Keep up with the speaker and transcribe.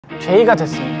J가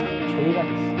됐습니다. J가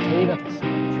됐어. J가 됐어.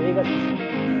 J가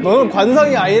됐어. 너는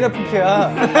관상이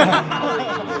INFP야.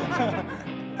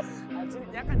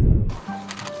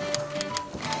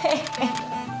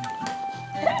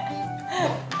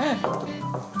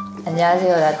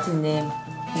 안녕하세요, 나트님.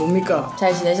 뭡니까?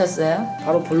 잘 지내셨어요?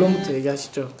 바로 본론부터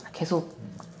얘기하시죠. 계속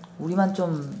우리만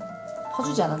좀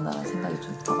퍼주지 않았나라는 생각이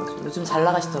좀 들어가지고 요즘 잘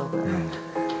나가시더라고요.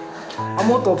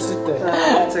 아무것도 없을 때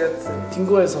그치.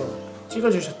 딩고에서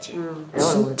찍어주셨지.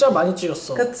 진짜 많이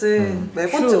찍었어. 그치.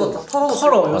 매번 찍었죠.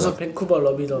 털어 여기서 밴쿠버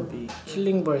러비러비,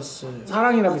 킬링벌스,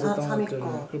 사랑이라 믿었던 것들,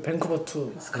 그리고 밴쿠버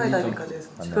 2, 스카이다이빙까지 해서.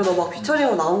 그리고 너 막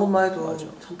피처링으로 나온 것만 해도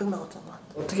잔뜩 나갔잖아.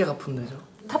 어떻게 갚은대죠?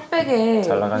 탑백에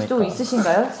좀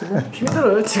있으신가요 지금?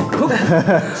 힘들어요 지금?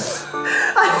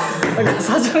 아니,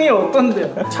 사정이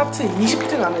어떤데요? 차트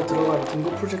 20등 안에 들어간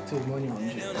딩고 프로젝트 음원이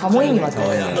언제? 다 모임이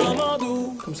맞아요.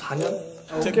 그럼 4년?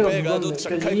 어깨가 무겁네.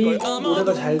 그러니까 이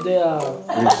노래가 잘 돼야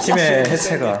우리 팀의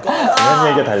해체가 이런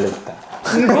얘기가 달려있다.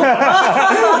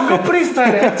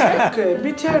 딩고프리스타일 해체? 그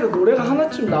MBTI로 노래가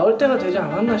하나쯤 나올 때가 되지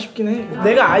않았나 싶긴 해.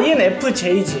 내가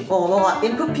INFJ지. 너가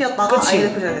INFP였다가 그치?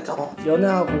 INFJ가 됐잖아.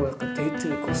 연애하고 약간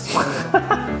데이트 코스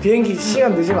비행기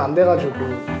시간 늦으면 안 돼가지고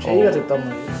J가 됐단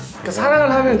말이야. 그러니까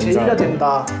사랑을 하면 J가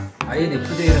된다.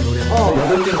 INFJ라는 노래가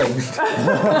 8개가 있는데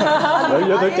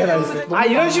 18개나 있어. 아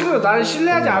이런 식으로 나를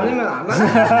신뢰하지 않으면 안 하지. 안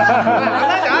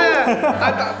하지.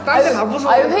 딴 데 가보소.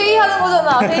 아 회의하는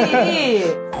거잖아,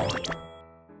 회의.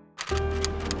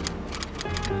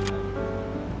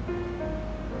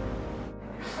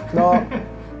 너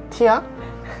T야?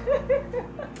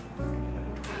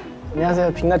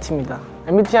 안녕하세요, 빅나티입니다.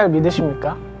 MBTI를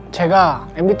믿으십니까? 제가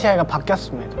MBTI가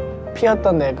바뀌었습니다.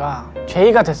 P였던 내가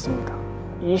J가 됐습니다.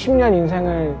 20년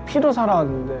인생을 P로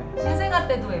살아왔는데 신생아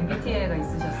때도 MBTI가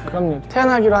있으셨어요? 그럼요.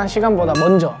 태어나기로 한 시간보다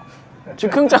먼저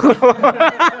즉흥적으로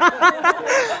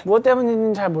무엇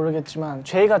때문인지는 잘 모르겠지만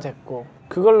J가 됐고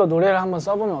그걸로 노래를 한번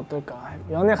써보면 어떨까.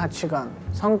 연애 가치관,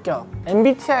 성격,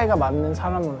 MBTI가 맞는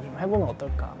사람으로 좀 해보면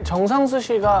어떨까. 정상수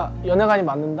씨가 연애관이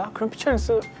맞는다? 그럼 피처링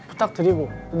부탁드리고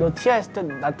너 T야 했을 때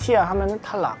나 T야 하면은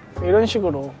탈락. 이런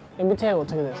식으로. MBTI가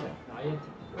어떻게 되세요?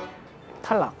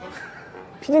 탈락.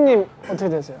 피디님 어떻게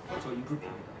되세요? 저 인프피.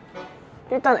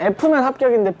 일단 F면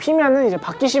합격인데 P면은 이제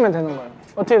바뀌시면 되는 거예요.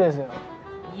 어떻게 되세요?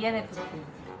 ENFJ.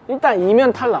 일단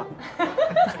E면 탈락.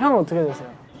 형 어떻게 되세요?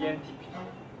 ENTP.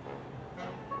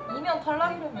 2면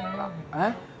탈락이라며.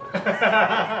 에?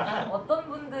 어떤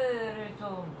분들을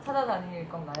좀 찾아다닐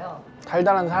건가요?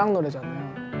 달달한 사랑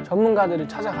노래잖아요. 전문가들을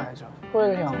찾아가야죠.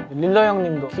 호엘 형, 릴러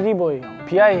형님도, 기리보이 형,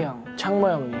 비아이 형, 창모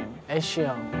형님, 애쉬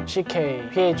형, CK,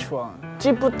 PH1,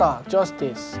 찌뿌따,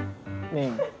 저스티스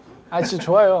님. 아 진짜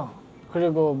좋아요.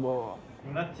 그리고 뭐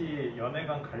빅나티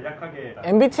연애관 간략하게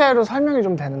MBTI로 설명이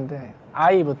좀 되는데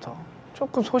I부터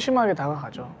조금 소심하게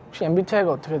다가가죠. 혹시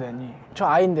MBTI가 어떻게 되니? 저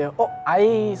I인데요.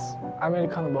 아이스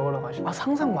아메리카노 먹으러 가시고. 아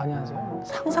상상 많이 하세요.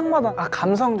 상상마다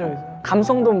감성적이세요.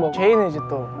 감성도 뭐 J는 이제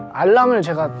또 알람을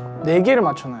제가 4개를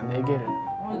맞춰놔요. 4개를.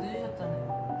 오늘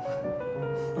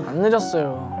늦으셨잖아요. 안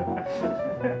늦었어요.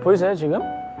 보이세요 지금?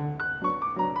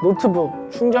 노트북,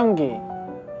 충전기.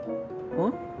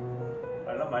 어?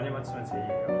 알람 많이 맞추면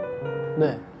제이예요.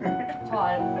 네.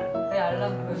 내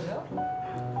알람 보여줘요?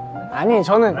 아니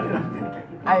저는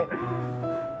아니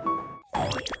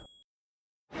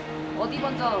어디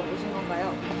먼저 오신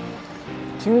건가요?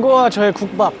 딩고와 저의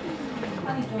국밥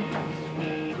아니 좀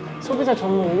소비자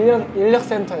전문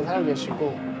인력센터에 살고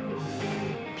계시고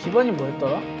비번이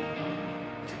뭐였더라?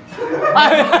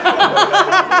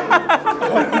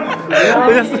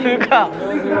 보셨습니까?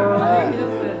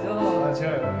 해주셨어야죠. 아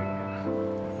제가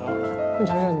그럼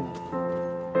잠시만요.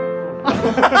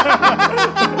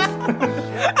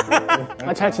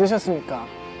 잘 지내셨습니까?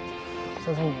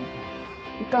 선생님.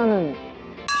 일단은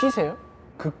T세요?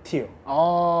 극티요.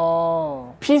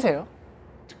 P세요?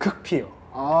 극피요.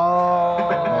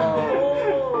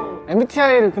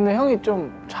 MBTI를 근데 형이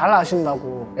좀 잘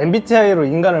아신다고. MBTI로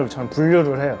인간을 저는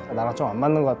분류를 해요. 나랑 좀 안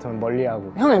맞는 것 같으면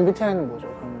멀리하고. 형 MBTI는 뭐죠?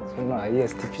 저는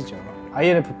ISTP죠.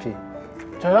 INFP.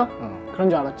 저요? 그런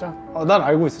줄 알았죠? 난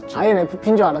알고 있었지.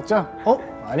 INFP인 줄 알았죠?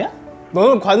 아니야?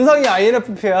 너는 관상이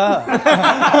INFP야.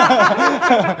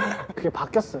 그게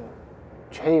바뀌었어요.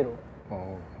 J로.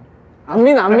 안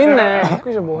믿네.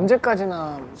 그죠? 뭐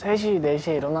언제까지나 3시,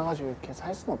 4시에 일어나가지고 이렇게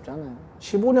살 순 없잖아요.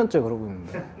 15년째 그러고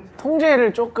있는데.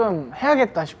 통제를 조금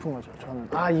해야겠다 싶은 거죠, 저는.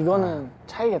 이거는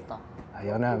차이겠다.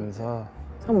 연애하면서.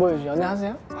 형 뭐예요?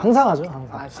 연애하세요? 항상 하죠,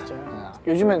 항상. 진짜요?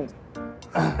 요즘엔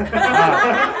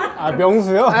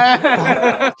명수요?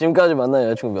 지금까지 만난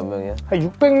여자친구 몇 명이야? 한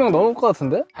 600명 넘을 것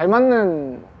같은데? 잘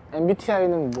맞는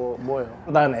MBTI는 뭐예요?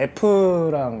 난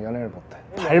F랑 연애를 못해.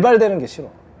 발발되는 게 싫어.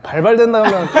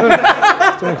 발발된다면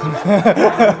좀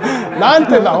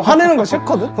나한테 나 화내는 거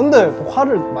싫거든? 근데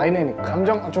화를 많이 내니까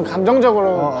좀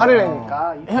감정적으로 화를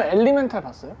내니까. 형 엘리멘탈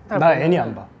봤어요? 나 애니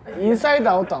안 봐. 인사이드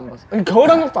아웃도 안 봤어요. 아니,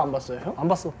 겨울왕국도 안 봤어요, 형? 안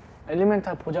봤어.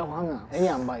 엘리멘탈 보자고 하면 애니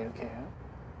안 봐 이렇게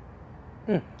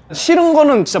해요? 싫은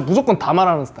거는 진짜 무조건 다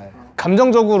말하는 스타일.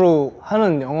 감정적으로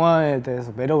하는 영화에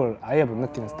대해서 매력을 아예 못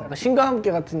느끼는 스타일. 그러니까 신과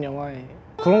함께 같은 영화에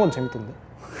그런 건 재밌던데.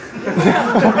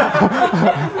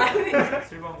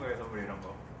 7번가의 선물 이런 거.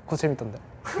 그거 재밌던데.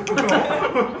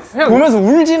 보면서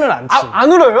울지는 않지.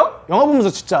 안 울어요? 영화 보면서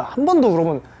진짜 한 번도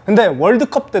울어본. 근데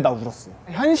월드컵 때 나 울었어.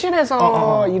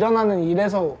 현실에서 일어나는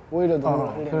일에서 오히려 눈물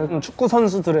흘리는. 그래서 축구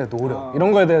선수들의 노력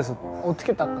이런 거에 대해서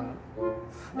어떻게 닦아요?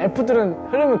 F들은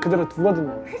흐름을 그대로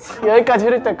두거든요. 여기까지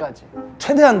흐를 때까지.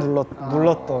 최대한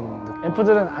눌렀던 느낌.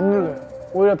 F들은 안 눌러요.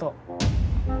 오히려 더.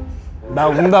 나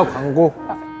운다 광고.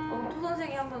 그럼 토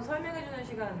선생이 한번 설명해주는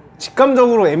시간.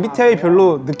 직감적으로 MBTI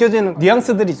별로 느껴지는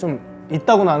뉘앙스들이 좀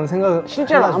있다고 나는 생각을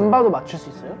실제로 해가지고. 안 봐도 맞출 수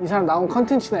있어요? 이 사람 나온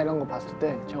컨텐츠나 이런 거 봤을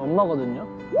때 제 엄마거든요?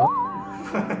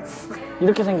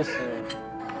 이렇게 생겼어요.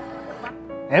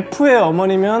 F의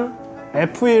어머니면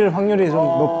F일 확률이 좀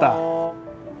높다.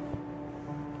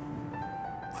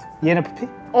 ENFP?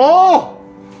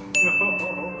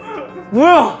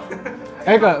 뭐야?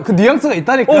 그러니까 그 뉘앙스가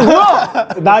있다니까. 뭐야?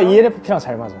 나 ENFP랑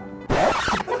잘 맞아.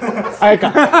 그러니까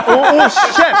오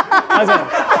쉣! 맞아.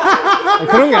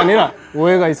 그런 게 아니라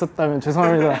오해가 있었다면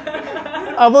죄송합니다.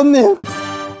 아버님.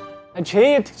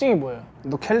 J의 특징이 뭐예요?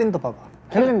 너 캘린더 봐봐.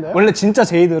 캘린더요? 원래 진짜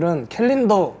J들은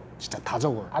캘린더 진짜 다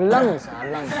적어요. 알람이 있어요,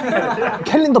 알람이.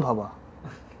 캘린더 봐봐.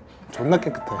 존나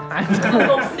깨끗해.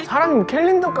 사람이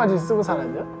캘린더까지 쓰고 살아야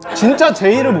돼요? 진짜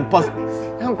J를 못 봤어.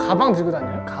 형 가방 들고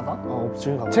다녀요? 가방?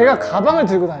 없지 가방. 제가 가방을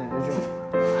들고 다녀요, 요즘.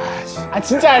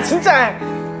 진짜.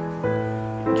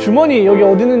 주머니 여기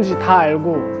어디 있는지 다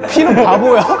알고. P는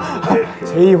바보야.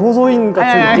 J호소인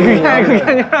같은 그게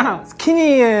아니라.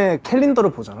 스키니의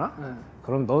캘린더를 보잖아?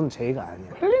 그럼 넌 J가 아니야.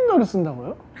 캘린더를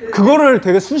쓴다고요? 그거를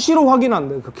되게 수시로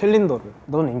확인한대, 그 캘린더를.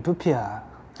 넌 인프피야.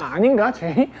 아닌가,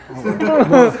 J?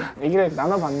 얘기를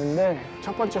나눠봤는데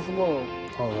첫 번째 후보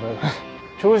그래.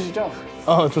 좋으시죠?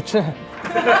 좋지.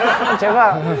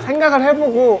 제가 생각을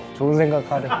해보고 좋은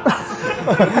생각하래.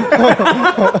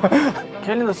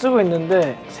 캘린더 쓰고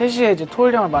있는데 3시에 이제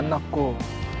토요일 형을 만났고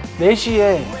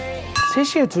 4시에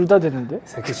 3시에 둘 다 되는데?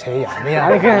 새끼 J 아니야.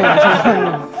 아니 그냥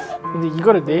잠깐만요. 근데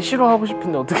이거를 4시로 하고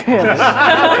싶은데 어떻게 해야 돼?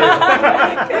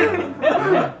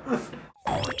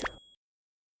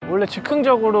 원래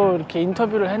즉흥적으로 이렇게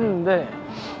인터뷰를 했는데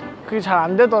그게 잘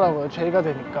안 되더라고요, J가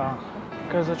되니까.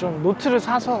 그래서 좀 노트를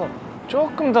사서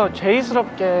조금 더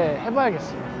J스럽게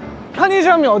해봐야겠어요.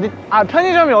 편의점이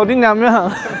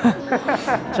어딨냐면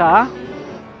자,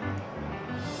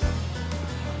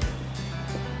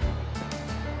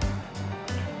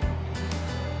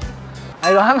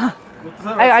 이거 하나.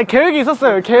 계획이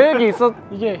있었어요.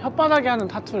 이게 혓바닥에 하는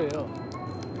타투래요.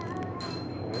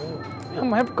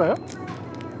 한번 해볼까요?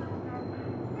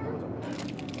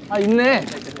 있네.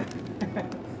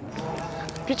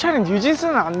 피처링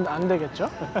뉴진스는 안 되겠죠?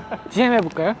 DM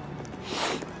해볼까요?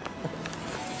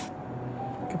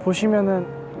 이렇게 보시면은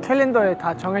캘린더에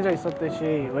다 정해져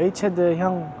있었듯이 웨이체드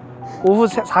형 오후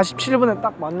 47분에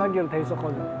딱 만나기로 돼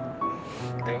있었거든요.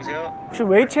 네, 여보세요? 혹시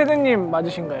웨이체드님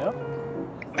맞으신가요?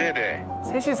 네네.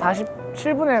 3시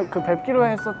 47분에 그 뵙기로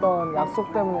했었던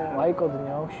약속 때문에 와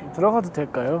있거든요. 혹시 들어가도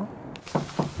될까요?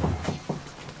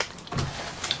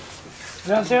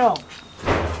 안녕하세요.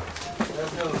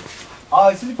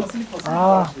 슬리퍼.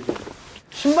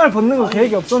 신발 벗는 거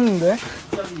계획이 없었는데.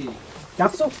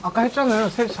 약속 아까 했잖아요.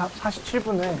 3시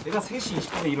 47분에. 내가 3시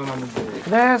 20분에 일어났는데.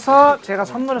 그래서 제가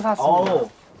선물을 샀습니다.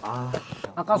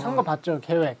 아까 산 거 봤죠?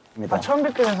 계획. 처음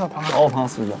뵙게 돼서 반갑습니다.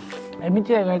 반갑습니다.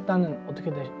 MBTI가 일단은 어떻게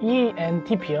되죠?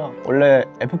 ENTP요. 원래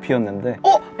FP였는데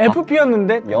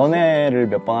FP였는데 연애를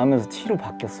몇 번 하면서 T로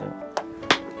바뀌었어요.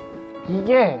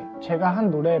 이게 제가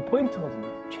한 노래의 포인트거든요.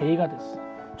 J가 됐어.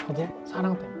 저도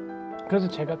사랑 때문에. 그래서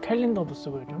제가 캘린더도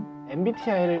쓰고 요즘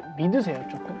MBTI를 믿으세요,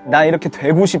 조금? 나 이렇게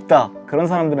되고 싶다. 그런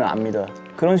사람들은 안 믿어요.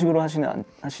 그런 식으로 하시지는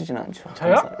않죠.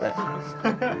 저요? 네.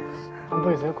 안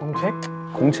보이세요, 공책?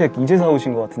 공책 이제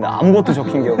사오신 것 같은데 아무것도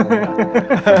적힌 게 없네요.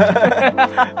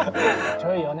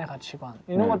 저의 연애 가치관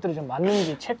이런 것들이 좀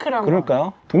맞는지 체크를 한번.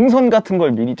 그럴까요? 동선 같은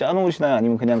걸 미리 짜놓으시나요?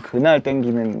 아니면 그냥 그날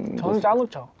땡기는 저는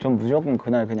짜놓죠. 전 무조건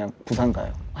그날 그냥 부산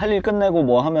가요. 할 일 끝내고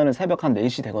뭐 하면은 새벽 한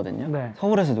 4시 되거든요. 네.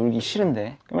 서울에서 놀기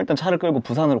싫은데 그럼 일단 차를 끌고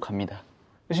부산으로 갑니다.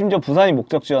 심지어 부산이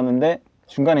목적지였는데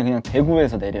중간에 그냥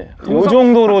대구에서 내려요. 이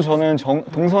정도로 저는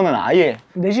동선은 아예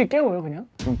 4시에 깨워요, 그냥?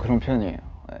 좀 그런 편이에요.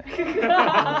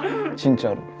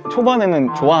 진짜로.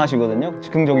 초반에는 좋아하시거든요.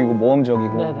 즉흥적이고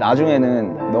모험적이고. 네네.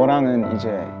 나중에는 너랑은 이제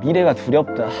미래가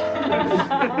두렵다.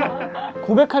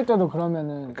 고백할 때도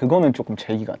그러면은 그거는 조금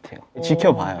제기 같아요.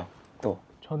 지켜봐요. 또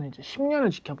저는 이제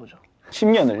 10년을 지켜보죠.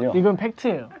 10년을요? 이건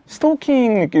팩트예요.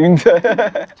 스토킹 느낌인데.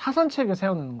 차선책을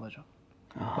세워놓는 거죠.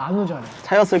 만우절에.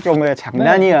 차였을 경우에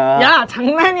장난이야. 야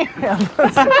장난이야.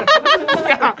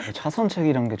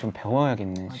 차선책이란 게 좀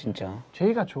배워야겠네, 진짜.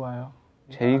 제이가 좋아요.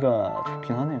 제이가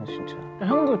좋긴 하네요, 진짜.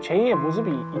 형도 제이의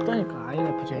모습이 있다니까.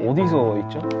 INFJ. 어디서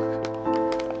있죠?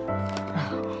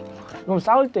 그럼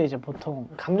싸울 때 이제 보통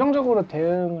감정적으로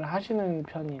대응을 하시는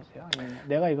편이세요? 아니면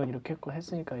내가 이건 이렇게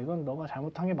했으니까 이건 너가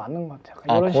잘못한 게 맞는 것 같아.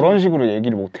 아, 그런 식으로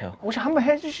얘기를 못 해요. 혹시 한번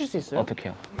해주실 수 있어요? 어떻게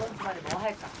해요? 이번 주말에 뭐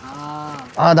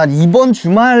할까? 난 이번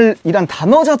주말이란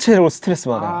단어 자체로 스트레스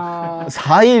받아요.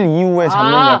 4일 이후에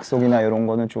잡는 약속이나 이런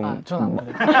거는 좀. 전 안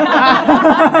그래요.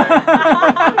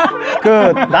 그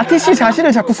나티 씨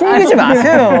자신을 자꾸 숨기지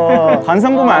마세요.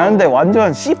 관상 보면 아는데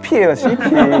완전 CP예요, CP.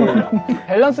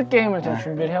 밸런스 게임을 제가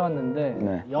준비를 해왔는데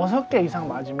네. 6개 이상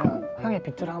맞으면 형의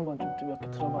비트를 한번 좀 몇 개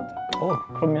들어봐도 돼요.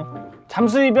 그럼요.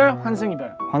 잠수 이별, 환승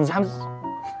이별.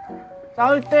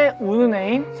 싸울 때 우는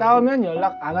애인, 싸우면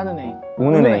연락 안 하는 애인.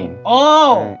 우는 애인.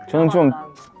 네, 저는 좀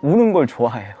우는 걸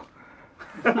좋아해요.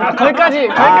 거기까지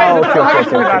오케이, 듣도록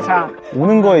하겠습니다. 오케이. 자,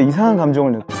 우는 거에 이상한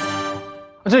감정을 느껴.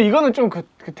 저 이거는 좀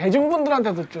그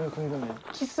대중분들한테도 좀 궁금해요.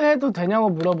 키스해도 되냐고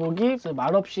물어보기,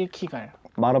 말없이 키갈.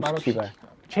 말없이 키갈.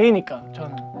 제이니까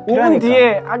저는 필요하니까. 5분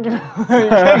뒤에 하기로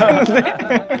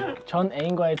했는데 전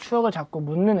애인과의 추억을 자꾸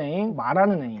묻는 애인,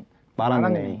 말하는 애인.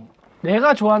 말하는 애인.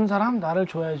 내가 좋아하는 사람, 나를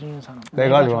좋아해주는 사람.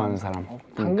 내가 좋아하는 사람.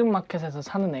 당근마켓에서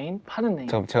사는 애인, 파는 애인.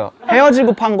 제가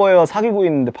헤어지고 판 거예요? 사귀고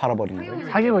있는데 팔아버린 거예요?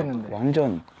 사귀고 있는데.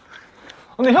 완전.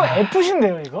 근데 형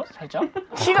F신데요 이거? 살짝?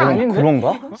 T가 아닌데?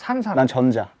 그런가? 산 사람. 난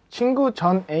전자. 친구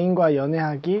전 애인과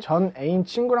연애하기, 전 애인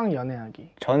친구랑 연애하기.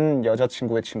 전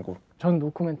여자친구의 친구. 전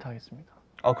노코멘트 하겠습니다.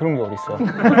 아, 그런 게 어딨어.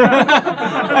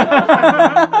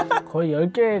 거의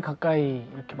 10개 가까이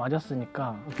이렇게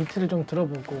맞았으니까 비트를 좀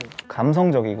들어보고.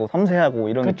 감성적이고 섬세하고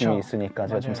이런 그쵸. 느낌이 있으니까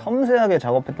제가 좀 맞아요. 섬세하게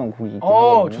작업했던 곡이 있긴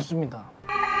하거든요. 좋습니다.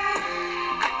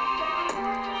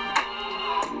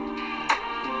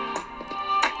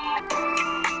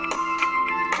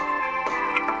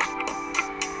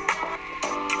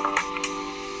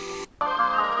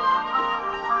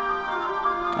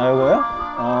 아, 이거요?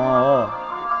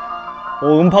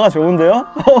 음파가 좋은데요?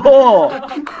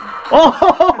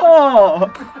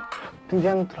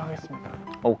 등장하도록 하겠습니다.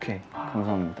 오케이,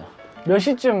 감사합니다. 몇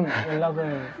시쯤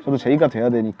연락을? 저도 제의가 돼야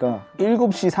되니까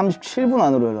 7시 37분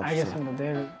안으로 연락 주세요. 알겠습니다.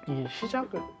 내일 이게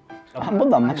시작을 한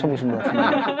번도 안 맞춰보신 것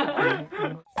같은데.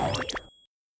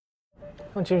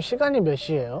 형 지금 시간이 몇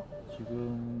시예요?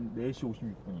 지금 4시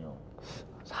 56분이요.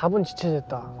 4분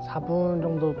지체됐다. 4분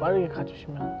정도 빠르게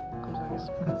가주시면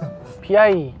감사하겠습니다.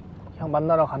 BI 형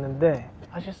만나러 가는데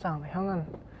사실상 형은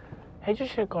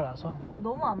해주실 거라서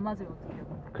너무 안 맞으면 어떡해요?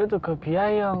 그래도 그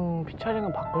BI 형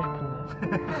피처링은 받고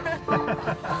싶은데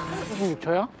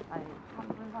 26초요? 아니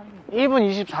 3분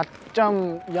 1분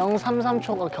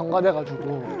 24.033초가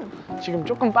경과돼가지고 지금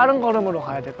조금 빠른 걸음으로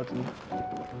가야 되거든요.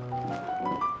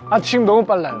 지금 너무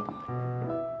빨라요.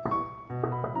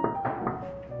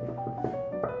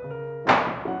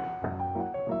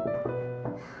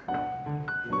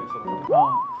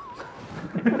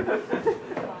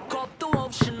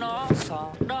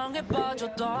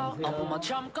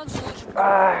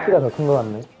 키가 더 큰 거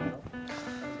같네.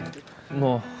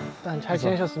 뭐 일단 잘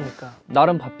지내셨습니까?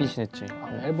 나름 바삐 지냈지.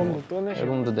 앨범도 또 내시고.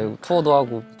 앨범도 내고 투어도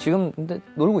하고 지금 근데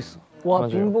놀고 있어. 와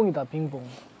맞아요. 빙봉이다 빙봉.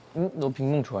 응? 너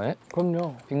빙봉 좋아해?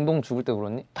 그럼요. 빙봉 죽을 때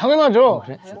울었니? 당연하죠.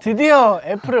 그래? 드디어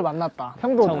애플을 만났다.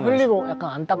 형도 처음 흘리고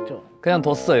약간 안 닦죠? 그냥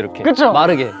뒀어 이렇게. 그쵸?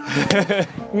 마르게.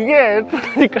 이게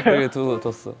애플이니까요. 이렇게 두고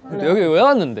뒀어. 근데 여기 왜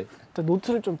왔는데?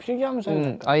 노트를 좀 필기하면서 해야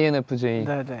된다. INFJ.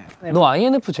 네네. 너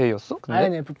INFJ였어? 근데?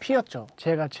 INFP였죠.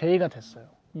 제가 J가 됐어요.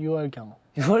 6월경.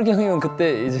 6월경이면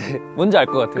그때 이제 뭔지 알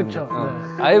것 같아. 그쵸.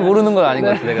 근데. 아예 모르는 건 아닌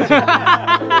것 같아 내가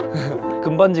지금.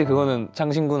 금반지 그거는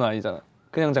장신구는 아니잖아.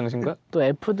 그냥 장신구야? 또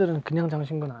F들은 그냥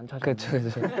장신구는 안 찾아요. 그쵸.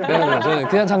 저는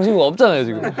그냥 장신구가 없잖아요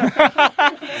지금.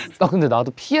 근데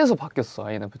나도 P에서 바뀌었어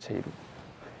INFJ로.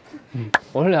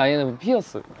 원래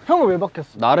INFP였어. 형은 왜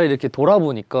바뀌었어? 나를 이렇게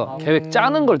돌아보니까 계획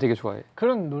짜는 걸 되게 좋아해.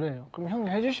 그런 노래예요. 그럼 형이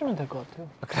해주시면 될 것 같아요.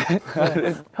 그래?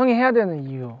 네. 형이 해야 되는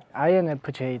이유.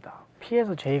 INFJ다.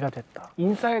 P에서 J가 됐다.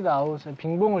 인사이드 아웃의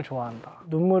빙봉을 좋아한다.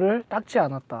 눈물을 닦지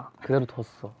않았다. 그대로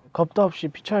뒀어. 겁도 없이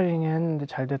피처링 했는데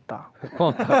잘 됐다.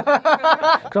 고맙다.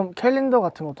 그럼 캘린더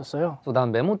같은 거 어땠어요? 또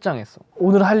난 메모장 했어.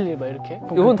 오늘 할 일 막 이렇게?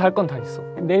 이건 달 건 다 있어.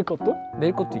 내일 것도?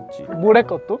 내일 것도 있지. 모레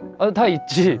것도? 아, 다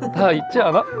있지. 다 있지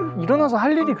않아? 일어나서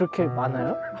할 일이 그렇게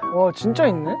많아요? 와 진짜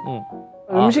있네? 응.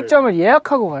 음식점을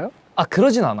예약하고 가요? 아,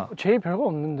 그러진 않아. 제일 별거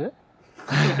없는데?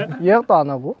 예약도 안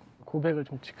하고? 고백을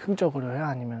좀 즉흥적으로 해야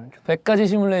아니면 좀... 100가지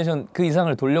시뮬레이션 그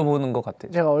이상을 돌려보는 것 같아.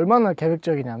 제가 얼마나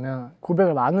계획적이냐면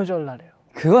고백을 만우절날 해요.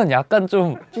 그건 약간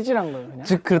좀 찌질한 거예요 그냥?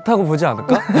 즉 그렇다고 보지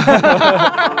않을까?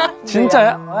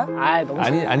 진짜야? 아 너무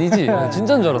아니지.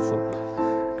 진짜인 줄 알았어.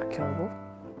 그렇게 하고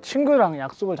친구랑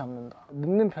약속을 잡는다.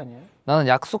 늦는 편이에요? 나는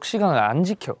약속 시간을 안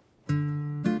지켜.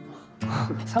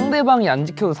 상대방이 안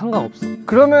지켜도 상관없어.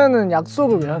 그러면은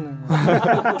약속을 왜 하는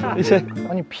거야? 이제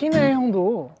아니 P네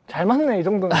형도 잘 맞네 이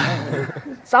정도면.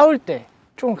 싸울 때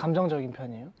좀 감정적인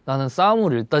편이에요? 나는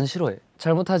싸움을 일단 싫어해.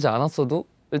 잘못하지 않았어도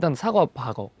일단 사과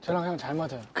박어. 저랑 형 잘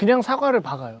맞아요. 그냥 사과를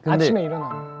박아요. 근데- 아침에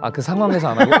일어나면. 아, 그 상황에서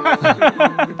안 하고?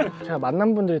 제가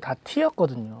만난 분들이 다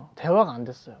T였거든요. 대화가 안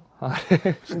됐어요. 아,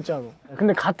 진짜로.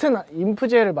 근데 같은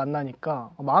인프제를 만나니까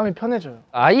마음이 편해져요.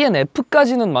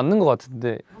 INF까지는 맞는 것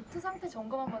같은데 노트 상태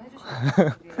점검 한번 해주시면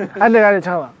아 근데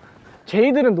잠깐만.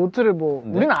 제이들은 노트를 뭐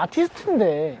네? 우리는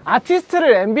아티스트인데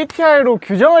아티스트를 MBTI로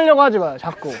규정하려고 하지 마요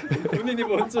자꾸. 본인이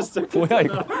먼저 진짜 뭐야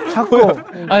이거? 자꾸.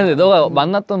 아니 근데 너가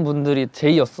만났던 분들이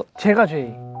J였어? 제가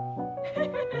제이.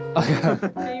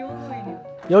 J호소인이요.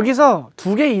 여기서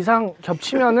 2개 이상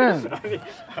겹치면은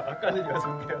아까는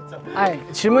 6개였잖아.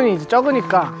 아니 질문이 이제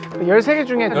적으니까 13개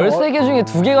중에 13개 중에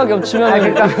 2개가 겹치면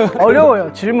아니 그러니까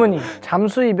어려워요 질문이.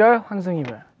 잠수 이별, 환승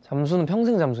이별. 잠수는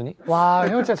평생 잠수니? 와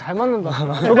형 진짜 잘 맞는다.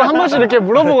 저도 한 번씩 이렇게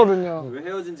물어보거든요. 왜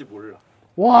헤어진지 몰라.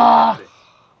 와.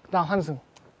 그다음 환승.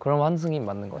 그럼 환승이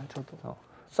맞는 거야. 저도.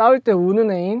 싸울 때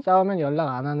우는 애인, 싸우면 연락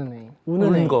안 하는 애인.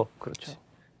 우는 애인. 거. 그렇지.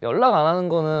 연락 안 하는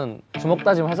거는 주먹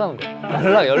다짐 하자는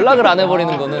거야. 연락을 안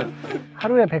해버리는 거는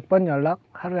하루에 100번 연락,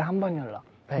 하루에 한 번 연락.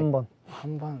 한 번.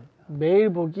 한 번.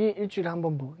 매일 보기, 일주일에 한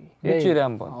번 보기. 일주일에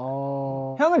한 번.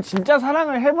 형은 진짜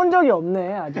사랑을 해본 적이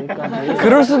없네 아직까지.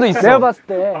 그럴 수도 있어. 내가 봤을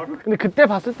때. 근데 그때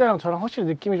봤을 때랑 저랑 확실히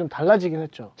느낌이 좀 달라지긴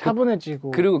했죠.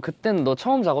 차분해지고. 그리고 그때는 너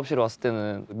처음 작업실에 왔을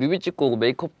때는 뮤비 찍고 오고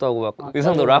메이크업도 하고 막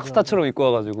의상도 락스타처럼 입고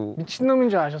와가지고 미친놈인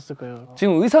줄 아셨을 거예요.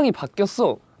 지금 의상이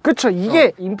바뀌었어. 그쵸,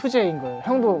 이게 인프제인 거예요.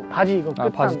 형도 바지 이거 아,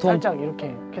 끝단 바지 통? 살짝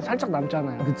이렇게 살짝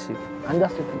남잖아요. 그치.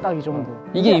 앉았을 때 딱 이 정도.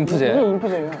 이게 인프제야? 이게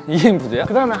인프제예요. 이게 인프제야?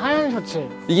 그 다음에 하얀 셔츠.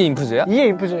 이게 인프제야? 이게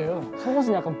인프제예요.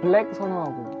 속옷은 약간 블랙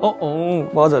선호하고.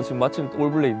 맞아. 지금 마침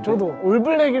올블랙인데. 저도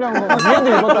올블랙이란 거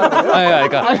위에도 입었다는 거예요? 아니,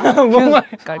 그러니까 뭔가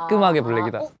깔끔하게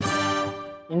블랙이다.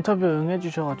 인터뷰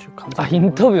응해주셔가지고 아, 감사합니다.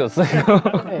 인터뷰였어 이거?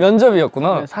 네.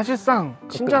 면접이었구나. 네, 사실상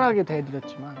친절하게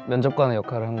대해드렸지만 면접관의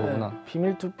역할을 한 거구나. 네,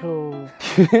 비밀 투표,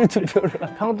 비밀 투표를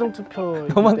평등 투표.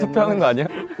 너만 투표하는 거 아니야?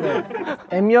 네.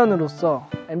 M연으로서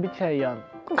MBTI연.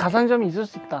 그럼 가산점이 있을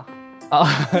수 있다. 아,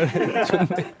 그래. 좋네.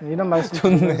 네, 이런 말씀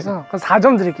좋네. 드리면서 그럼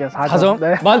 4점 드릴게요. 4점. 4점?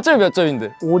 네. 만점 몇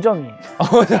점인데? 5점이에요.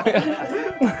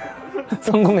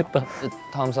 성공했다.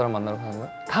 다음 사람 만나러 가는 거야?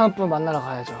 다음 분 만나러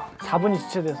가야죠. 4분이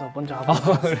지체돼서 먼저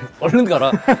가보자. 그래. 얼른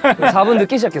가라. 4분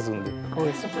늦게 시작했어 근데.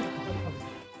 거기 스프링.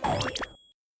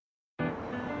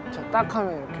 자, 딱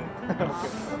하면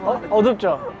이렇게.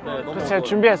 어둡죠? 네, 그래서 제가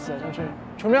준비했어요.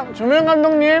 조명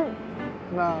감독님.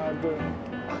 하나, 둘.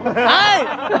 아이!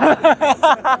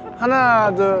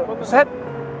 하나, 둘, 셋.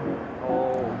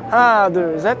 하나,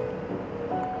 둘, 셋.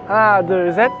 하나,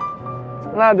 둘, 셋.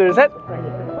 하나, 둘, 셋.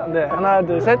 네, 하나,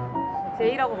 둘, 셋.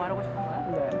 J라고 말하고 싶은 거야?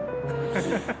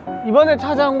 네. 이번에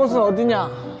찾아온 곳은 어디냐?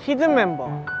 히든 멤버.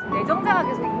 내정자가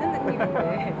계속 있는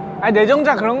느낌인데. 아니,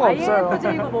 내정자 그런 거 없어요.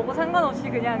 INFJ고 뭐고 상관없이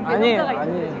그냥 아니에요, 내정자가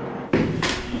있는데 아니에요.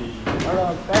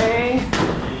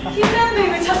 지금. 히든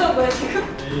멤을 찾아온 거야 지금?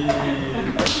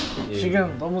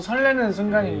 지금 너무 설레는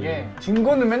순간인 게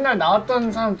딩고는 맨날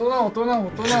나왔던 사람 또 나오고 또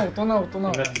나오고 또 나오고 또 나오고 또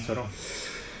나오고. 인간처럼.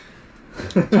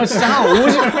 저 진짜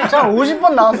한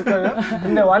 50번 나왔을걸요?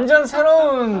 근데 완전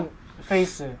새로운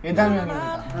페이스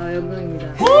예담형입니다. 아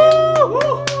영광입니다.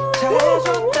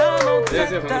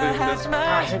 안녕하세요, 강도입니다.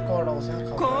 다 아실 거라고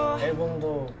생각하고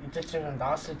앨범도 이때쯤은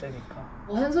나왔을 때니까.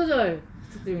 한 소절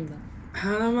부탁드립니다.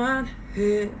 하나만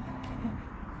해.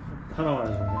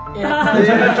 예,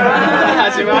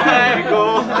 하지 말고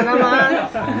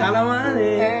하나만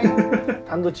해.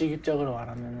 단도직입적으로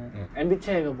말하면은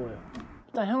MBTI가 뭐예요?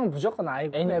 일단 형은 무조건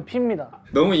INFP입니다.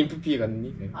 너무 인프피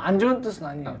같니? 네. 안 좋은 뜻은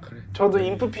아니에요. 아, 그래. 저도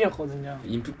인프피였거든요.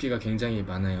 인프피가 굉장히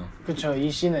많아요. 그쵸, 이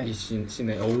씬에. 이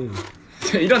씬에 어우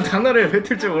이런 단어를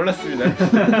뱉을 줄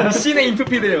몰랐습니다. 이 씬에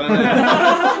인프피들이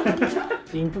많아요.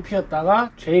 인프피였다가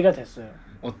J가 됐어요.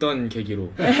 어떤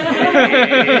계기로?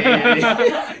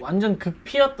 완전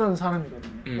극피였던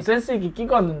사람이거든요. 센스 있게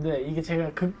끼고 왔는데 이게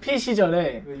제가 극피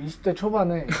시절에 20대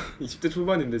초반에 20대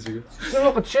초반인데 지금 술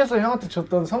먹고 취해서 형한테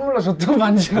줬던 선물로 줬던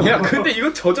반지가 야 근데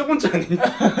이거 저저번 주 아니냐?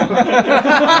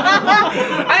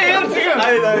 아니 형 지금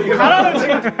나 이거 가라는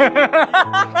지금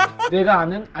내가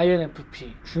아는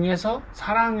INFP 중에서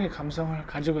사랑의 감성을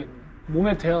가지고 있는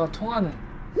몸의 대화가 통하는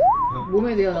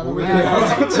몸에 대어 나눠.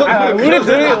 우리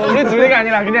둘이가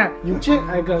아니라 그냥 육체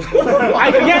아니 그게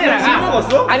아니라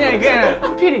아니 그게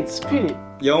아니라 스피릿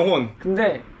영혼.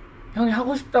 근데 형이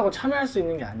하고 싶다고 참여할 수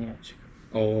있는 게 아니에요 지금.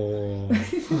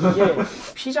 이게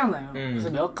피잖아요. 그래서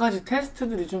몇 가지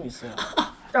테스트들이 좀 있어요.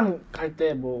 식당 갈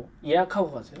때 뭐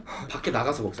예약하고 가세요? 밖에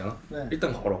나가서 먹잖아. 네.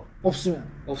 일단 걸어.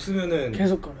 없으면은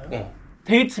계속 걸어요?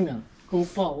 데이트면 그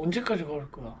오빠 언제까지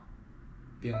걸을 거야?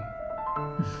 미안.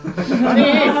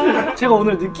 아니 제가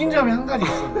오늘 느낀 점이 한 가지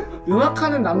있어요.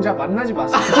 음악하는 남자 만나지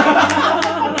마세요.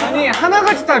 아니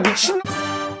하나같이 다 미친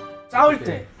싸울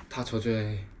때 다 져줘야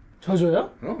해. 져줘요?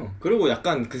 그리고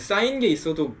약간 그 쌓인 게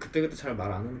있어도 그때그때 잘 말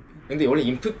안 하는 편. 근데 원래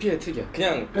인프피의 특이야.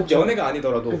 그냥 꼭 그쵸. 연애가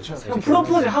아니더라도. 그쵸. 그럼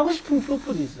프로포즈 하고 싶은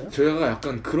프로포즈 있어요? 저희가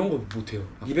약간 그런 거 못해요.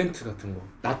 이벤트 같은 거.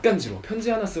 낯간지러.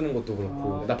 편지 하나 쓰는 것도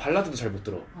그렇고. 나 발라드도 잘 못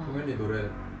들어. 동현이 노래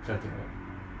잘 들어요?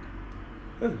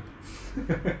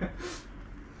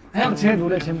 형 제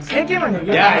노래 제목 3개만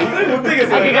얘기해. 야 이걸 못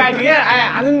되겠어. 그게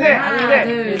아는데 하나,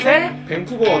 둘, 셋.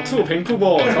 밴쿠버 투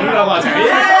밴쿠버 정이라고 하자.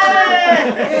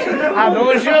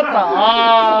 너무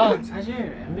쉬웠다.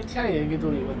 사실 MBTI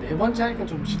얘기도 이거 4번째 하니까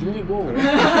좀 질리고.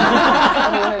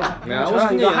 내가 하고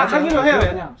싶은 얘기 하기로 해요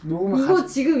그냥. 이거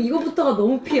지금 이거부터가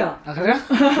너무 피야. 아 그래요?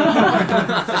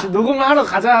 다시 녹음을 하러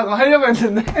가자고 하려고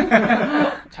했는데.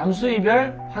 잠수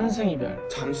이별, 환승 이별.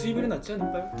 잠수 이별이 낫지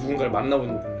않을까요? 누군가를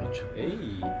만나보는 거. 그렇죠.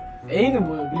 에이. A는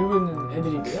뭐예요? 밀고 있는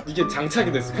애들이고요? 이게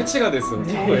장착이 됐어. 패치가 됐어.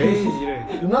 자꾸 에이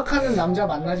이래. 음악하는 남자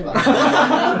만나지 마세요.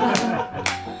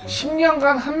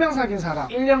 10년간 1명 사귄 사람,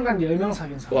 1년간 10명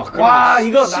사귄 사람. 와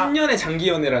이거 10년의 장기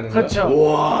연애라는 거야? 그렇죠.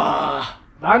 와.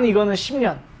 난 이거는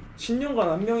 10년. 10년간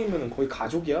한 명이면 거의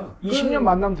가족이야. 20년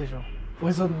만나면 되죠.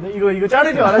 멋있었는데? 이거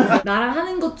자르지 말아주세요. 나랑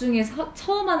하는 것 중에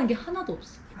처음 하는 게 하나도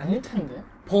없어. 아닐 텐데.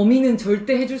 범인은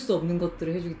절대 해줄 수 없는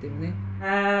것들을 해주기 때문에.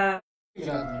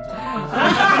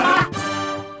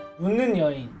 묻는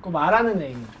여인, 그 말하는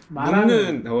애인.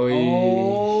 묻는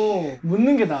어이.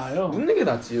 묻는 게 나아요. 묻는 게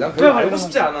낫지. 난 별로 알고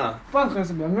싶지 않아. 오빠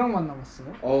그래서 몇 명 만나봤어요?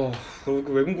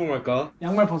 그거 왜 궁금할까?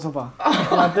 양말 벗어봐.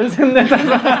 하나, 둘, 셋, 넷,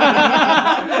 다섯.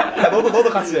 야, 너도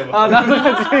같이 해봐. 나도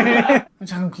같이.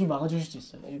 잠깐 귀 막아주실 수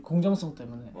있어요? 이 공정성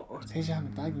때문에. 셋이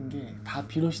하면 딱인 게 다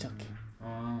B로 시작해.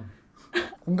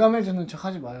 공감해주는 척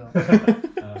하지 마요.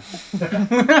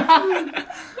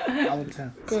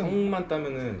 아무튼 성만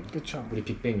따면은 그쵸. 우리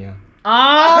빅뱅이야.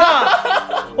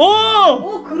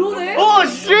 오! 그러네? 오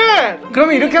쉣!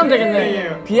 그러면 이렇게 하면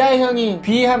되겠네. 비아 형이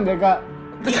비하면 내가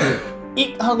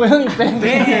익 하고 형이 뺑.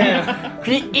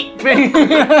 비익 뺑.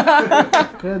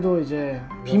 그래도 이제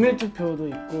비밀 투표도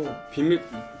있고. 비밀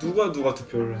누가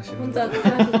투표를 하시는 혼자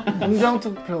공정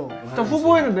투표. 일단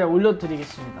후보에는 내가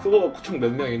올려드리겠습니다. 후보가 총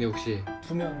몇 명이니 혹시?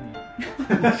 2명이.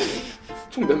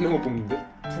 총 몇 명을 뽑는데?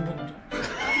 2분이죠.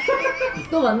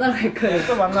 또 만나러 갈 거예요.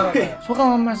 또 만나러 가요.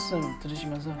 소감 한 말씀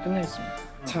들으시면서 끝내겠습니다.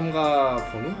 참가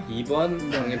번호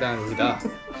 2번 정해당입니다.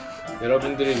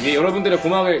 여러분들을 위해 여러분들의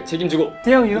고막을 책임지고.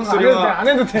 형 이런 거 안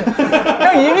해도 돼.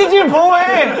 형 이미지를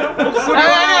보호해.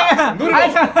 목소리와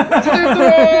노래로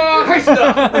찾아뵙도록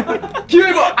하겠습니다.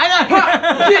 기회고.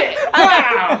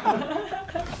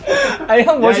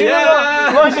 형 멋있는 거.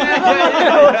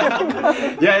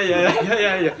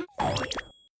 야야야야야.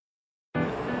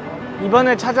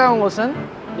 이번에 찾아온 곳은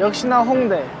역시나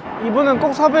홍대. 이분은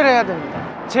꼭 섭외를 해야 됩니다.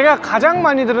 제가 가장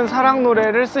많이 들은 사랑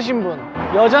노래를 쓰신 분,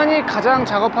 여전히 가장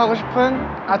작업하고 싶은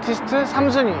아티스트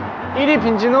 3순위, 1위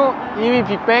빈지노, 2위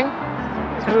빅뱅,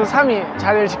 그리고 3위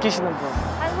자리를 지키시는 분.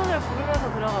 한 손을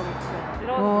부르면서 들어가고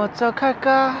있어요.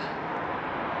 어떡할까?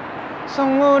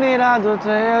 선물이라도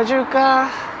되어줄까?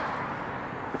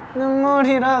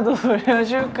 눈물이라도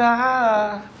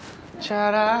흘려줄까?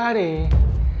 차라리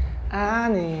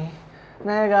아니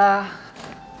내가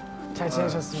잘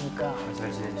지내셨습니까?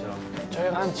 잘 지냈죠.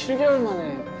 저희가 한 7개월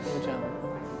만에 오자.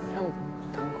 형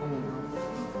단컴이요.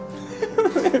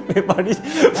 왜 말을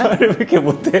왜 이렇게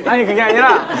못해? 아니 그게 아니라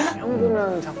형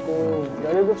보면 자꾸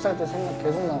 17살 때 생각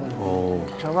계속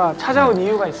나거든요. 제가 찾아온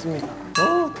이유가 있습니다.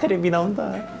 테레비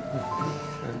나온다.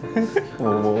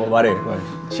 말해.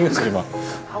 신경 쓰지 마.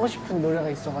 하고 싶은 노래가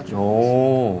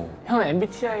있어가지고. 형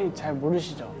MBTI 잘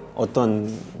모르시죠?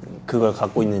 어떤 그걸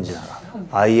갖고 있는지 알아.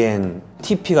 INFJ.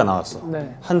 TP가 나왔어.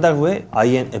 네. 한 달 후에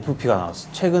INFP가 나왔어.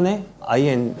 최근에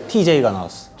INTJ가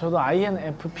나왔어. 저도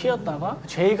INFP였다가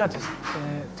J가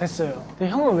됐어요. 근데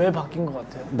형은 왜 바뀐 것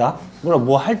같아요? 나? 뭐라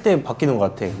뭐 할 때 바뀌는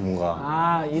것 같아 뭔가.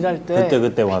 아 일할 때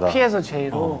그때마다 P에서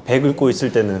J로. 배 긁고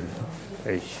있을 때는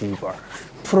에이 씨발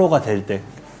프로가 될 때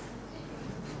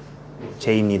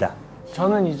J입니다.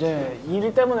 저는 이제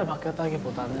일 때문에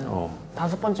바뀌었다기보다는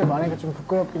 5번째 말하니까 좀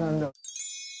부끄럽긴 한데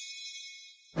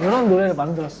이런 노래를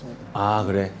만들었습니다. 아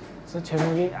그래? 그래서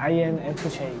제목이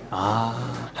INFJ. 아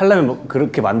하려면 뭐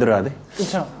그렇게 만들어야 돼?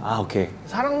 그쵸. 아 오케이.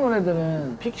 사랑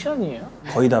노래들은 픽션이에요?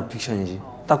 거의 다 픽션이지.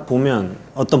 딱 보면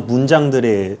어떤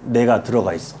문장들에 내가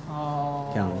들어가 있어.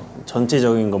 그냥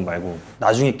전체적인 건 말고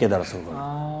나중에 깨달았어 그걸.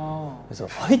 그래서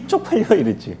쪽팔려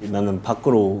이랬지. 나는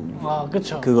밖으로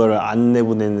그쵸. 그걸 안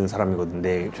내보내는 사람이거든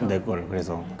내 걸.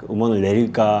 그래서 그 음원을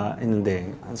내릴까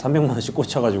했는데 한 300만 원씩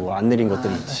꽂혀가지고 안 내린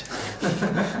것들이 있지.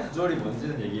 비주얼이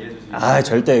뭔지는 얘기해 주시죠. 아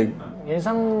절대.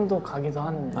 예상도 가기도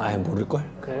하는데. 아 모를걸?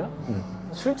 그래요?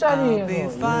 술자리에서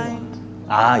있는 것 같아.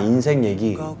 아 인생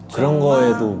얘기 그런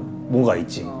거에도 뭔가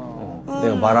있지.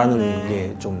 내가 말하는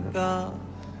게 좀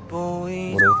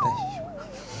모르겠다.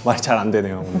 말이 잘 안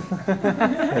되네요 오늘.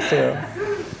 됐어요.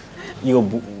 이거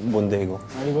뭔데 이거?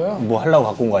 이거요? 뭐 하려고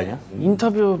갖고 온 거 아니야?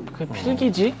 인터뷰 그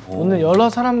필기지? 오늘 여러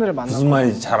사람들을 만나고. 무슨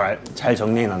말인지 잘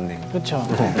정리해놨네. 그쵸.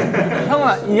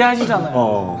 형은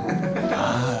이해하시잖아요.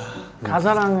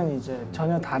 가사랑은 이제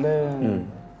전혀 다른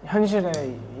현실에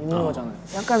있는 거잖아요.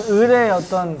 약간 의뢰의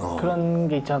어떤 그런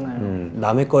게 있잖아요.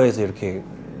 남의 거에서 이렇게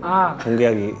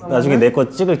공개하기. 그러면은? 나중에 내 거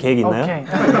찍을 계획 있나요? 오케이.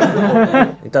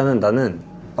 일단은 나는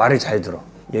말을 잘 들어.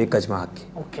 여기까지만 할게.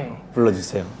 오케이.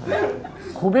 불러주세요.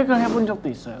 고백을 해본 적도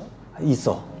있어요?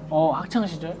 있어. 학창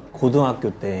시절? 고등학교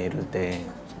때 이럴 때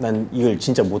난 이걸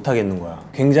진짜 못하겠는 거야.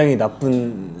 굉장히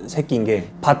나쁜 새끼인 게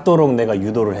받도록 내가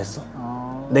유도를 했어.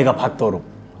 내가 받도록.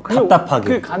 답답하게.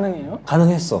 그게 가능해요?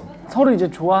 가능했어. 서로 이제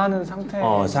좋아하는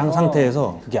상태에서.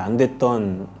 상태에서 그게 안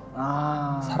됐던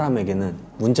사람에게는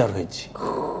문자로 했지.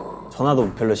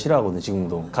 전화도 별로 싫어하거든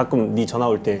지금도. 가끔 네 전화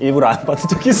올 때 일부러 안 받은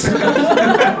적 있어.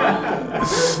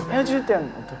 헤어질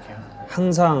때는 어떻게 해요?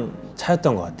 항상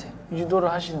차였던 것 같아.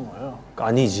 유도를 하시는 거예요?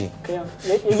 아니지. 그냥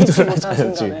얘기치 못한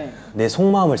순간에 내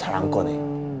속마음을 잘 안 꺼내.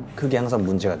 그게 항상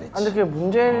문제가 됐지. 근데 그게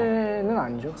문제는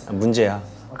아니죠? 문제야.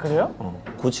 그래요?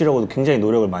 고치려고도 굉장히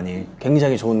노력을 많이 해.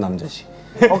 굉장히 좋은 남자지.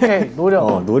 오케이,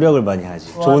 노력. 노력을 많이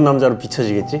하지. 좋은 남자로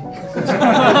비춰지겠지?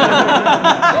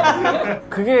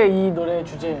 그게 이 노래의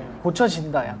주제예요.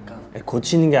 고쳐진다 약간.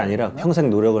 고치는 게 아니라 평생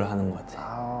노력을 하는 것 같아.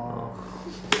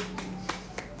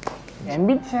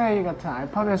 MBTI 같은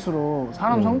알파벳으로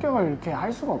사람 성격을 이렇게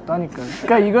할 수가 없다니까요.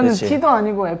 그러니까 이거는 그치. T도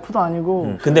아니고 F도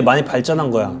아니고. 근데 많이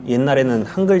발전한 거야. 옛날에는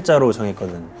한 글자로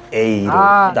정했거든. A로.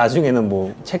 나중에는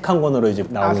뭐 책 한 권으로 이제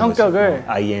나오는 성격을? 거지.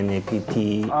 INFP,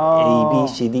 A, B,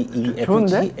 C, D, E, F,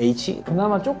 좋은데? G, H.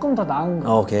 그나마 조금 더 나은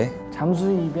거. 오케이.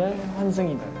 잠수 이별, 환승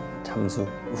이별. 잠수.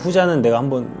 후자는 내가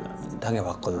한번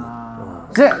당해봤거든.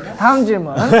 네, 다음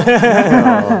질문.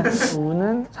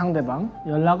 우는 상대방,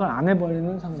 연락을 안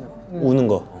해버리는 상대방. 우는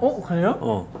거.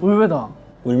 그래요? 의외다.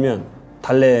 울면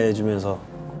달래주면서.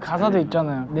 가사도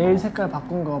있잖아요. 내일 색깔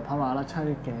바꾼 거 바로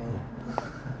알아차릴게.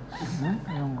 네?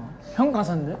 이런 거. 형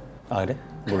가사인데? 아 그래?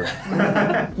 몰라.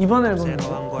 이번 앨범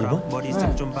이번? 머리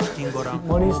스타일 좀 그거?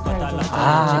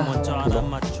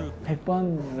 100번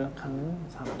노력하는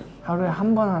사람. 하루에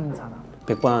한 번 하는 사람.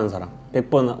 100번 하는 사람.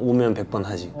 100번 오면 100번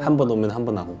하지. 한 번 오면 한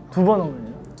번 하고. 2번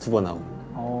오면요? 2번 하고.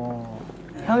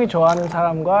 형이 좋아하는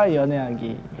사람과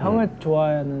연애하기. 형을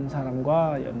좋아하는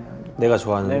사람과 연애하기. 내가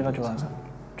좋아하는 사람.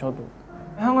 저도.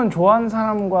 형은 좋아하는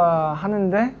사람과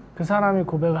하는데 그 사람이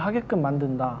고백을 하게끔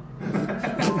만든다.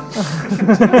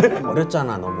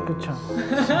 어렸잖아 너무. 그쵸.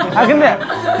 근데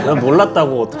난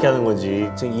몰랐다고 어떻게 하는 건지.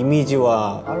 지금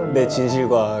이미지와 내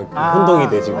진실과 혼동이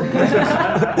돼 지금.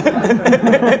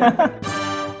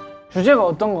 주제가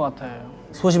어떤 것 같아요?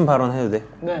 소신 발언해도 돼?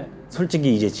 네.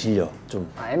 솔직히 이제 질려 좀.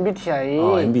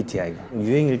 MBTI. MBTI가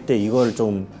유행일 때 이걸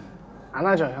좀 안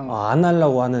하죠, 형. 안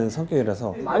하려고 하는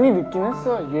성격이라서. 많이 늦긴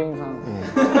했어, 유행상.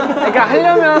 그러니까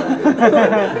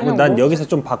하려면. 난 여기서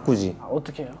좀 바꾸지.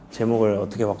 어떻게 해요? 제목을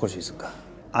어떻게 바꿀 수 있을까?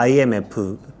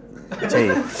 INFJ.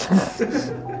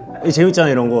 재밌잖아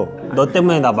이런 거. 너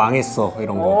때문에 나 망했어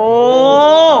이런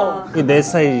거. 이게 내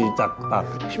스타일이 딱.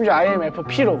 심지어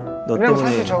INFP로. 너 그냥 때문에.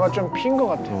 사실 저가 좀 P인 것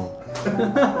같아요.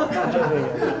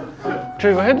 저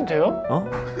이거 해도 돼요?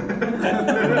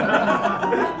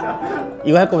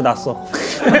 이거 할 거면 놨어.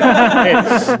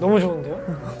 너무 좋은데요?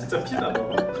 진짜 피다 너.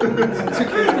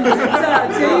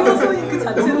 진짜 제이호소인 그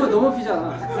자체로 너무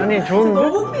피잖아. 아니 좋은.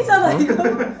 너무 피잖아 이거.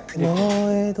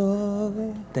 너의 덕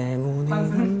때문에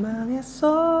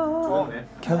민망했어.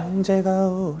 경제가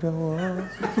어려워.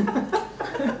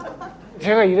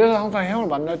 제가 이래서 항상 형을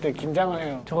만날 때 긴장을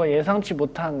해요. 저가 예상치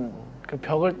못한 그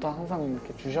벽을 또 항상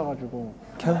이렇게 주셔가지고.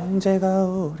 경제가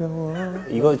어려워.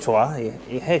 이거 좋아.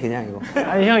 해 그냥 이거.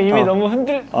 아니 형 이미 너무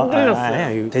흔들렸어.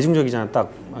 아니, 대중적이잖아 딱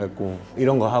알고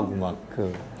이런 거 하고 막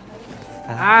그.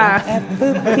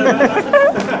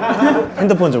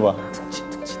 핸드폰 줘봐.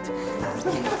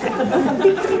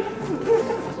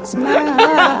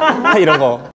 이런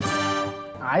거.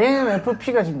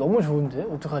 INFP가 지금 너무 좋은데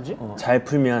어떡하지? 잘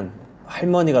풀면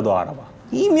할머니가 너 알아봐.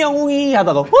 이명웅이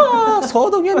하다가 와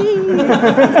서동현이.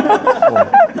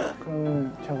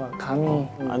 그럼 제가 감히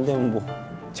안 되면 뭐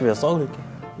집에서 써드릴게.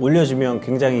 올려주면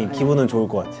굉장히 기분은 좋을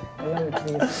것 같아. 연락을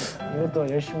드리겠습니다. 이것도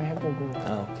열심히 해보고.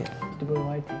 아 오케이. 기리보이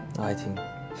화이팅. 화이팅.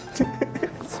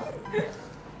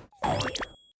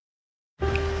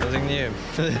 선생님.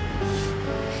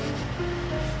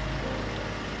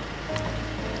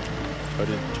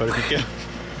 저를 빌게요.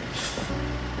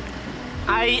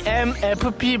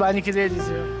 INFP 많이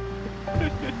기대해주세요.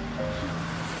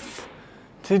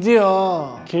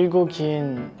 드디어 길고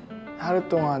긴 하루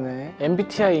동안에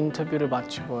MBTI 인터뷰를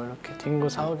마치고 이렇게 딩고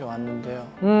사옥에 왔는데요.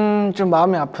 좀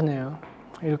마음이 아프네요.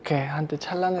 이렇게 한때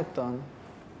찬란했던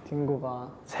딩고가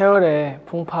세월의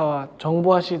풍파와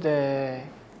정보화 시대의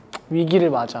위기를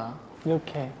맞아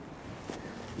이렇게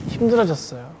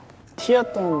힘들어졌어요.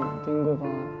 T였던 딩고가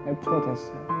F가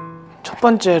됐어요. 첫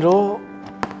번째로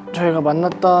저희가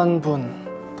만났던 분,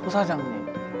 토 사장님.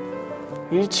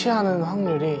 일치하는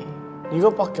확률이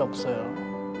이것밖에 없어요.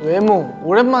 외모,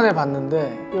 오랜만에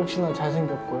봤는데 역시나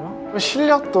잘생겼고요.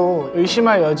 실력도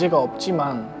의심할 여지가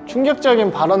없지만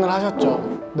충격적인 발언을 하셨죠.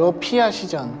 너 피야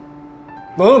시전.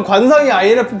 너는 관상이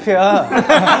INFP야.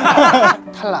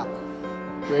 탈락.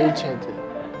 웨이체드.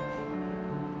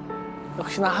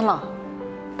 역시나 하나.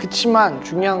 그치만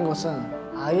중요한 것은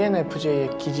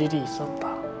INFJ의 기질이 있었다.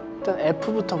 일단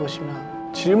F부터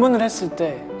보시면 질문을 했을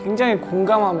때 굉장히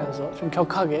공감하면서 좀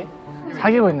격하게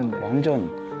사귀고 있는데 완전.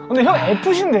 근데 형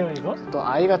F신데요 이거? 또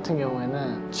I 같은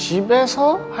경우에는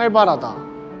집에서 활발하다.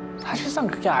 사실상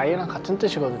그게 I랑 같은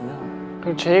뜻이거든요.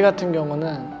 그리고 J 같은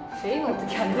경우는 J는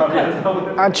어떻게 안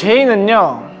될까요?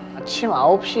 J는요 아침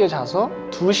 9시에 자서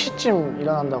 2시쯤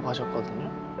일어난다고 하셨거든요.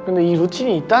 근데 이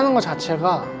루틴이 있다는 것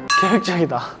자체가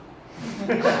계획적이다.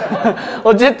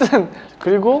 어쨌든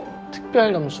그리고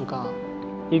특별 점수가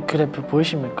이 그래프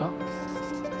보이십니까?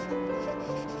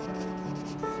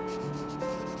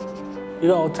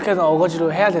 이건 어떻게든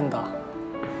어거지로 해야 된다.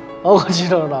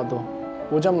 어거지로라도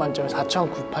 5점 만점에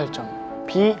 4,098점.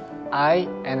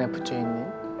 BINFJ님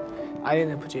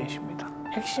INFJ이십니다.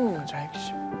 핵심인 거죠,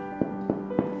 핵심.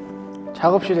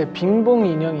 작업실에 빙봉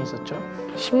인형이 있었죠.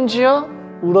 심지어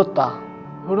울었다.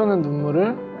 흐르는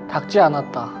눈물을 닦지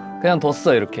않았다. 그냥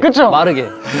뒀어 이렇게. 그쵸? 마르게.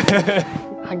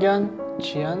 학연,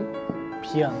 지연,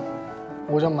 비연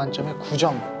 5점 만점에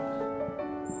 9점.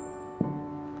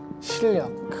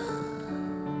 실력.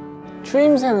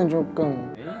 추임새는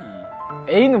조금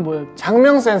A는 뭐예요?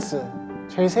 장명 센스.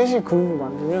 저희 셋이 그룹을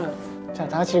만들면 자,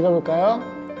 다 같이 읽어볼까요?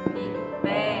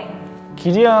 네.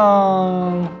 기리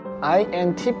형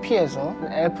INTP에서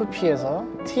FP에서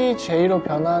TJ로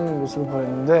변화하는 모습을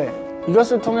보였는데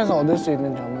이것을 통해서 얻을 수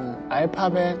있는 점은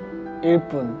알파벳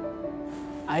 1뿐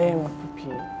INFP.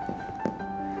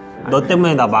 너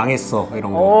때문에 나 망했어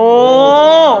이런 거.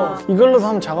 오! 이걸로도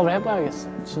한번 작업을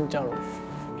해봐야겠어요, 진짜로.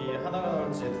 이게 하나가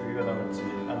나올지 두 개가 나올지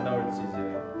안 나올지 이제.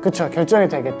 그쵸, 결정이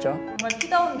되겠죠. 정말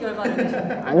피다운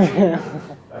결과를 아니에요.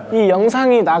 이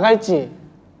영상이 나갈지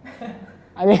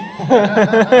아니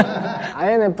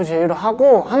INFJ로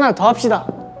하고 하나 더 합시다.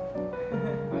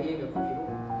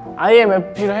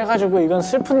 INFP로 해가지고 이건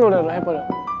슬픈 노래로 해버려.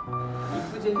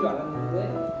 ENFJ인 줄 알았는데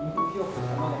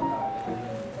ENFP가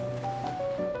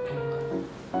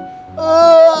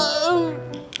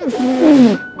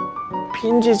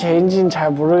P인지 J인지는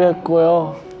잘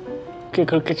모르겠고요. 그게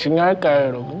그렇게 중요할까요,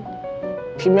 여러분?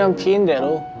 P면 P인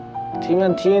대로,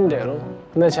 D면 D인 대로.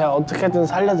 근데 제가 어떻게든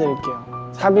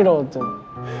살려드릴게요. 사비로우든.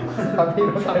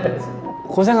 사비로 살려야지.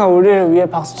 고생한 우리를 위해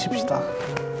박수 칩시다.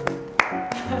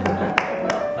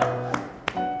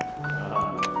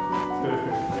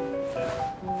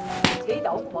 J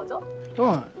나온 거 맞아?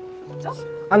 진짜?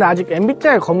 아, 근데 아직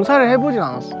MBTI 검사를 해보진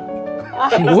않았어.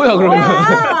 뭐야 그러면?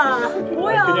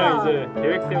 뭐야? 그냥 이제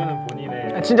계획 세우는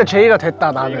본인의. 진짜 J가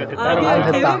됐다, 나는. J가 됐다.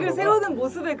 나는 됐다. 계획을 세우는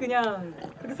모습에 그냥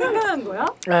그렇게 생각한 거야?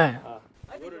 네.